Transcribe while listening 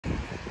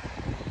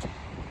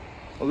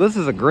Well, this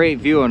is a great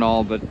view and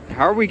all, but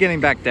how are we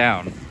getting back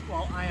down?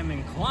 Well, I am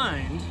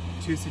inclined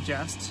to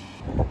suggest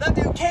the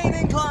Duquesne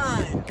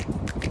Incline!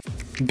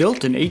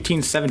 Built in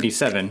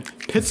 1877,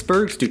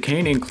 Pittsburgh's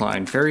Duquesne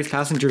Incline ferries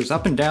passengers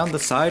up and down the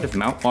side of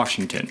Mount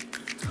Washington.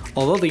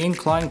 Although the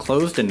incline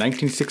closed in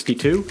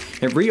 1962,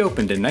 it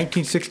reopened in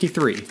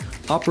 1963,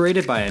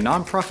 operated by a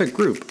nonprofit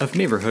group of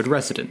neighborhood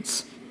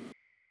residents.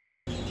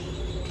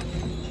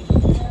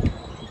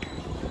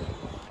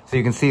 So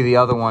you can see the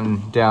other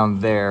one down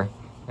there,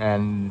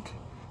 and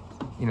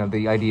you know,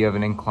 the idea of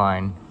an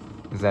incline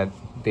is that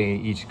they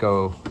each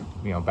go,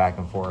 you know, back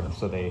and forth,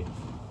 so they,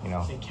 you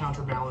know, they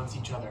counterbalance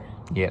each other.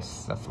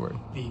 Yes, that's the word.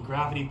 The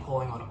gravity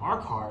pulling on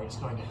our car is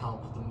going to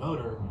help the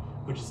motor,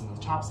 which is in the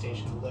top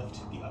station,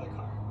 lift the other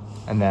car.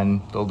 And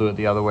then they'll do it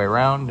the other way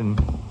around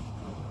and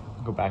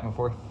go back and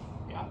forth.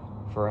 Yeah.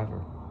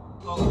 Forever.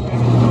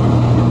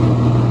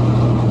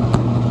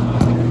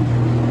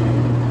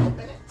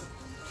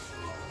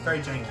 Very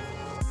janky.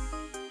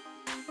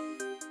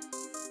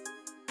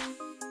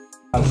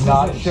 I'm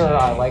not sure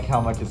I like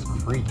how much it's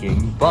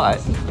creaking, but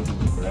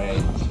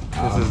Right.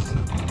 this is...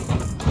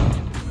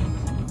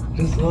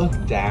 Just look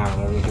down,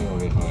 everything will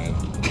be fine.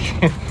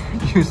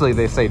 Usually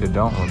they say to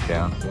don't look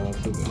down.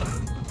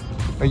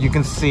 Or you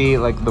can see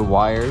like the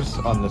wires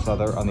on this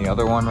other, on the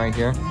other one right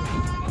here,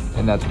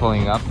 and that's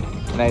pulling up.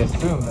 And I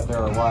assume that there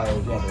are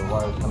wires, yeah, there are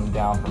wires coming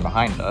down from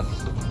behind us.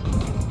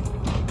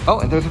 Oh,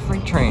 and there's a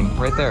freight train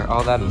right there.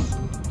 Oh, that is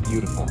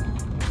beautiful.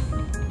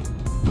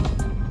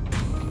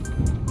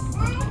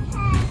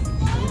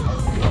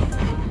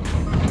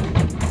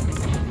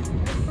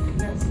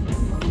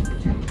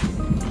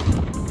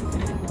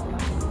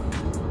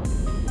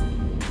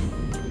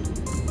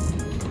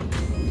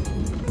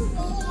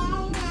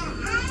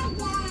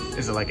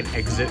 Is it like an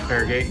exit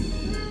fare gate?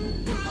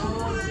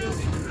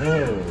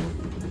 Oh.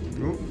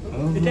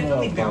 It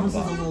definitely bounces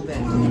a little bit.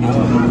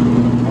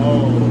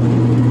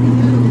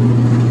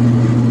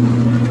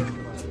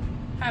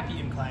 Happy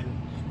Incline.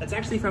 That's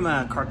actually from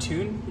a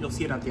cartoon. You'll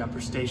see it at the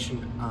upper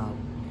station,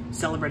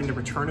 celebrating the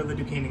return of the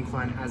Duquesne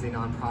Incline as a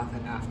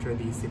nonprofit after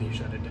the city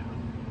shut it down.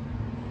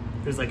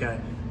 There's like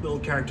a little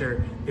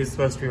character who's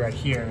supposed to be right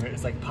here.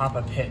 It's like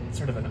Papa Pitt,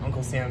 sort of an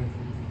Uncle Sam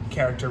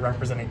character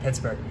representing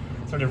Pittsburgh,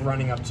 sort of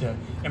running up to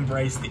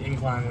embrace the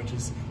incline, which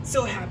is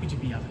so happy to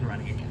be up and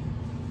running again.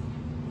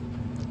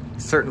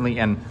 Certainly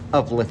an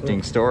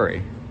uplifting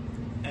story.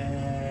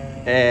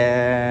 This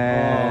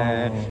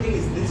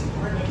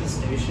part of the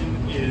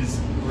station is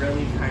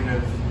really kind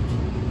of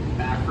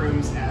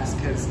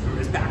backrooms-esque, as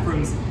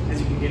backrooms as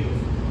you can get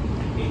with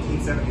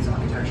 1870s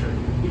architecture,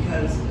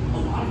 because a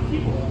lot of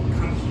people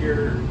come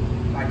here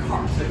by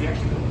car. So if you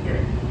actually look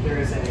here,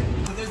 there's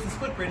this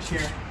footbridge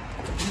here.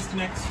 This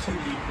connects to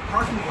the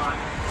parking lot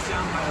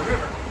down by the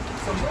river.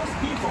 So most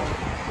people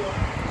will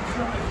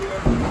drive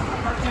here,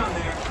 park down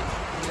there,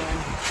 and then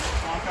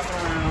walk up and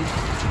around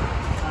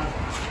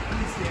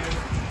these stairs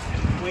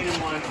and wait in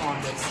line on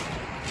this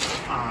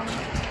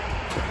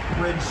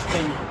bridge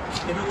thingy.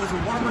 If it was a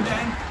warmer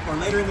day or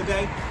later in the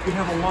day, you'd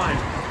have a line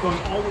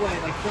going all the way,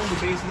 like from the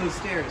base of those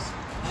stairs,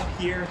 up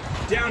here,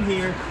 down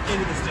here,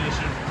 into the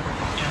station,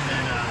 and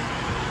then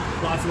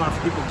lots and lots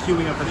of people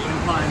queuing up for the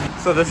incline.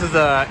 So this is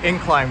an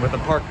incline with a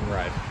parking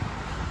ride.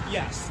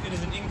 Yes, it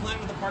is an incline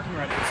with a parking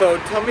ride. So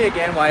tell me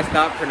again why it's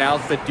not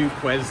pronounced the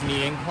Duquesne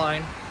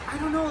Incline. I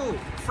don't know.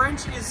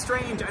 French is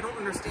strange. I don't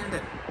understand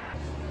it.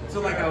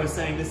 So like I was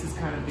saying, this is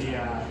kind of the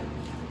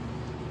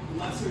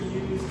lesser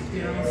used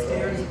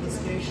downstairs of the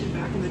station.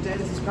 Back in the day,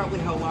 this is probably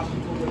how a lot of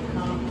people would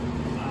come,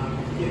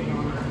 getting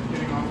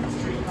off the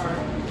streetcar.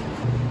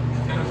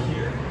 Down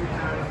here, we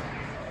have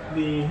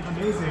the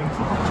amazing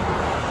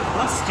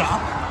bus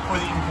stop for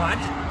the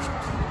incline.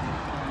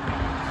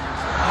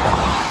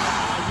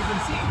 As you can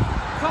see,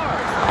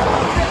 cars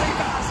very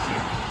fast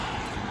here.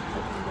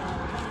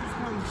 It's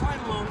going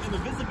right along, and the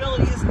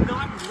visibility is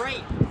not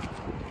great.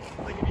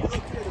 Like if you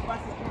look here, the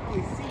buses can't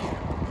really see you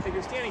if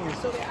you're standing here.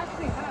 So they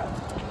actually have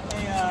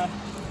a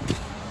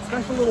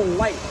special little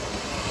light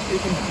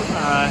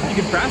that you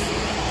can press.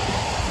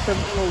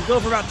 It'll go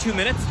for about 2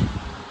 minutes.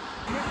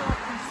 I've never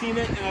actually seen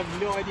it, and I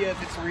have no idea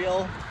if it's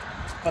real.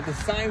 But the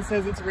sign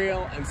says it's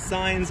real, and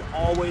signs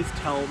always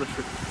tell the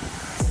truth.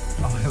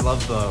 Oh, I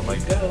love the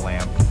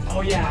lamp.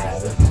 Oh yeah,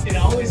 it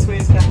always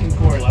sways back and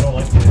forth.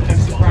 I'm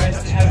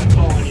surprised it hasn't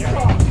fallen yet.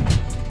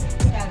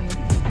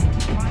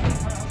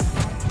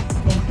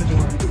 Close the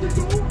door.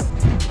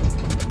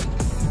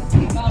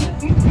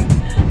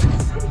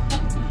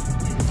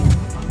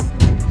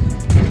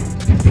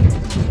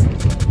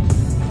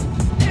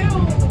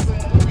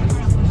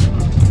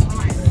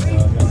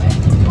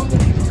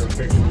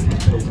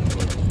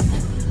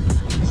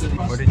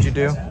 What did you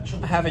do?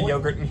 I have a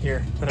yogurt in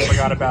here that I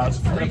forgot about.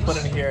 I'm gonna put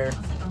it in here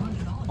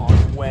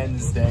on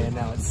Wednesday, and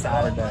now it's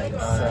Saturday,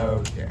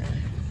 so...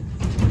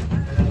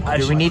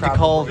 Do we need to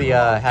call the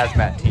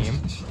hazmat team?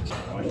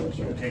 I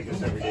should take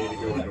this every day to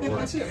go into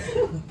work.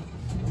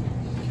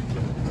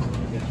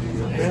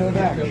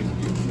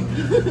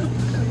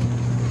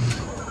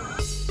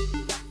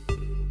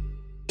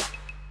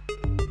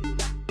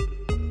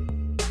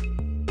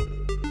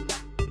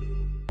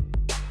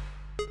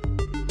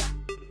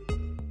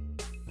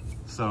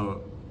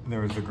 So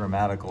there was a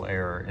grammatical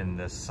error in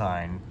this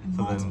sign.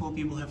 So Multiple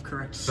people have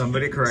corrected it.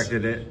 Somebody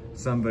corrected it,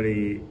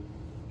 somebody,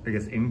 I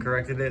guess,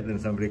 incorrected it, then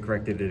somebody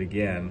corrected it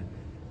again,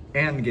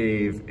 and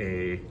gave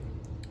a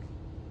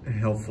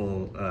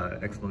helpful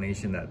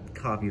explanation that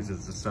copies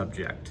is the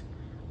subject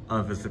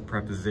of is the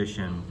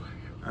preposition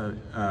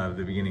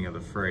the beginning of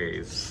the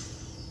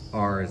phrase.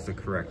 Are is the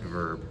correct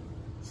verb.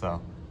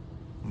 So,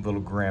 a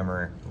little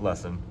grammar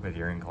lesson with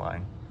your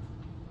incline.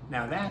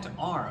 Now that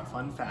are a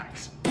fun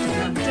fact.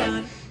 Dun,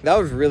 dun. That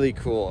was really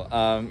cool.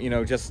 You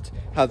know, just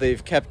how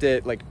they've kept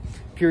it like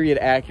period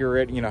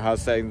accurate, you know, how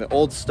it's saying the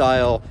old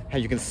style, how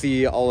you can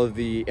see all of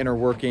the inner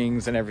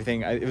workings and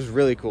everything. It was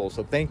really cool.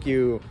 So thank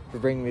you for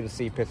bringing me to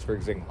see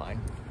Pittsburgh's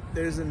Incline.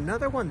 There's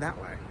another one that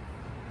way.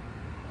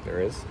 There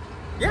is?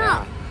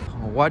 Yeah.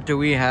 What do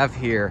we have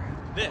here?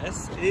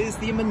 This is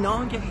the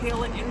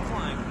Monongahela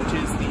Incline,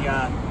 which is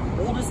the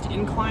oldest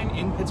incline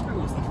in Pittsburgh.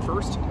 It was the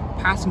first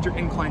passenger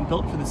incline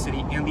built for the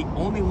city and the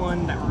only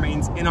one that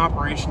remains in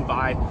operation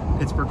by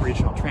Pittsburgh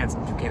Regional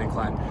Transit. Duquesne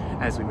Incline,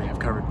 as we may have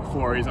covered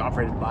before, is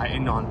operated by a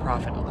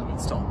non-profit, although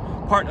it's still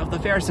part of the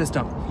fare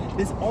system.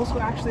 This also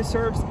actually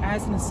serves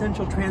as an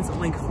essential transit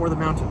link for the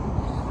mountain,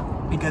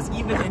 because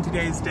even in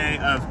today's day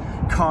of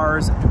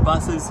cars and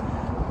buses,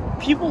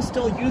 people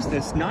still use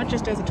this not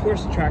just as a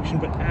tourist attraction,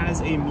 but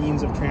as a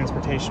means of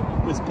transportation.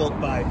 It was built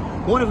by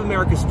one of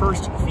America's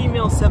first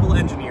female civil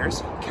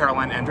engineers,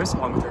 Caroline Endress,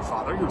 along with her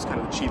father, who was kind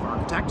of the chief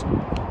architect.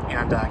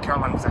 And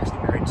Caroline was actually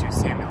married to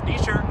Samuel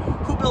Deasher,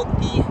 who built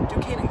the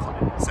Duquesne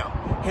Incline. So,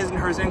 his and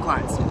hers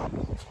inclines.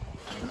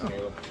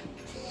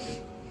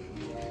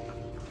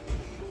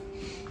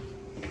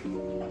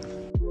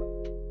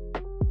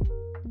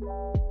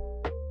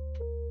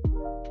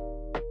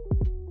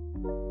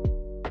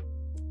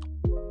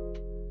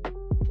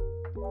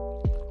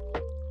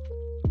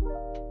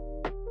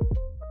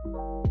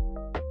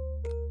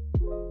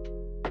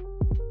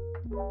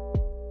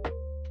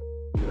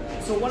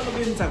 So one of the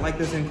reasons I like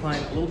this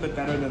incline a little bit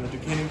better than the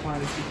Duquesne Incline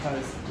is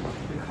because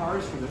the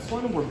cars for this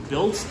one were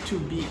built to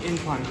be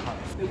incline cars.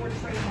 They weren't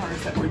train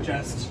cars that were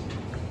just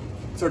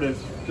sort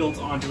of built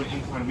onto an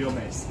incline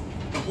wheelbase.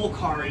 The whole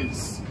car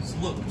is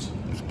sloped.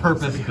 It's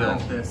purpose So we built.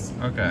 have this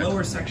Okay.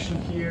 lower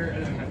section here,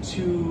 and then we have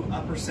two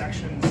upper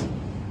sections,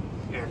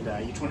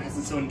 and each one has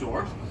its own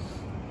door.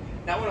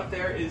 That one up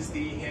there is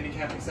the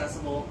handicap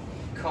accessible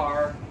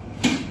car.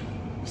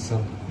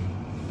 So.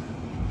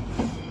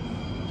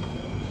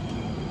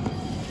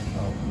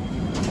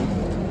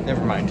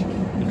 Never mind.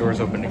 The door's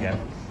open again.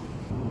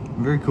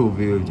 Very cool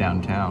view of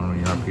downtown when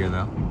you're up here,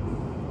 though.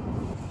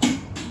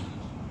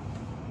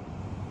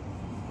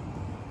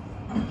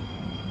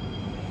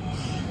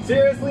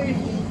 Seriously?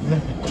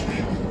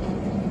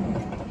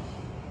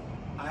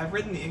 I've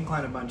ridden the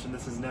incline a bunch and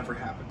this has never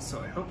happened,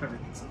 so I hope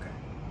everything's okay.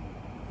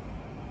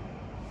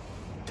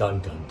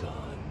 Dun dun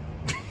dun.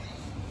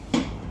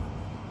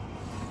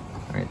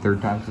 All right,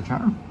 third time's the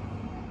charm.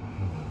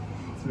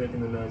 It's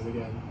making the noise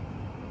again.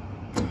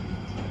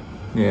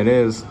 Yeah, it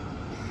is.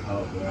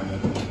 Oh,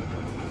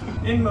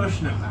 yeah. In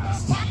motion at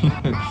last.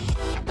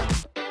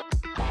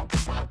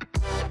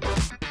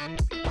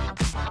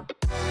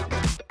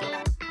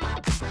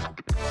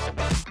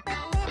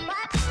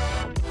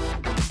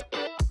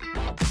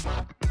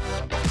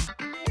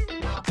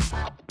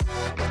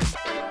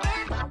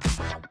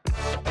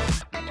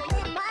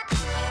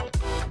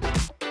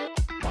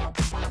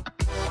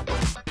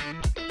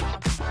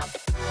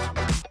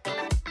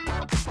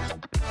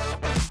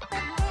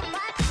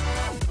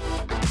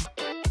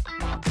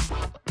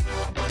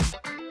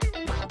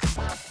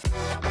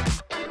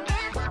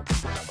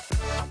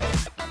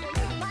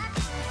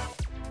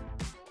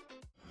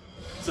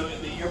 So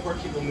the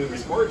airport people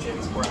movers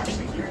origins were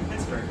actually here in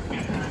Pittsburgh and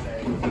had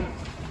a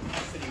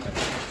city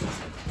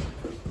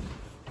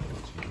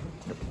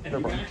and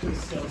you can actually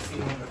still see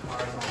one of the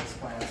cars on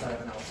display outside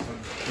of an Alstom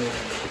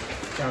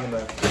building down in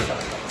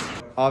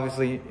the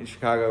Obviously, in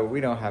Chicago, we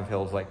don't have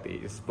hills like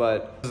these,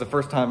 but this is the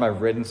first time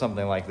I've ridden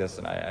something like this,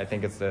 and I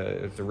think it's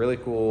a really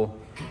cool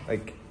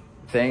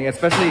thing,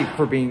 especially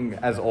for being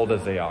as old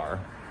as they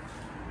are.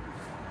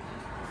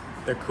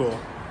 They're cool.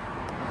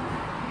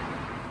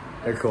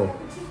 They're cool.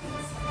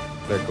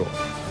 They're cool.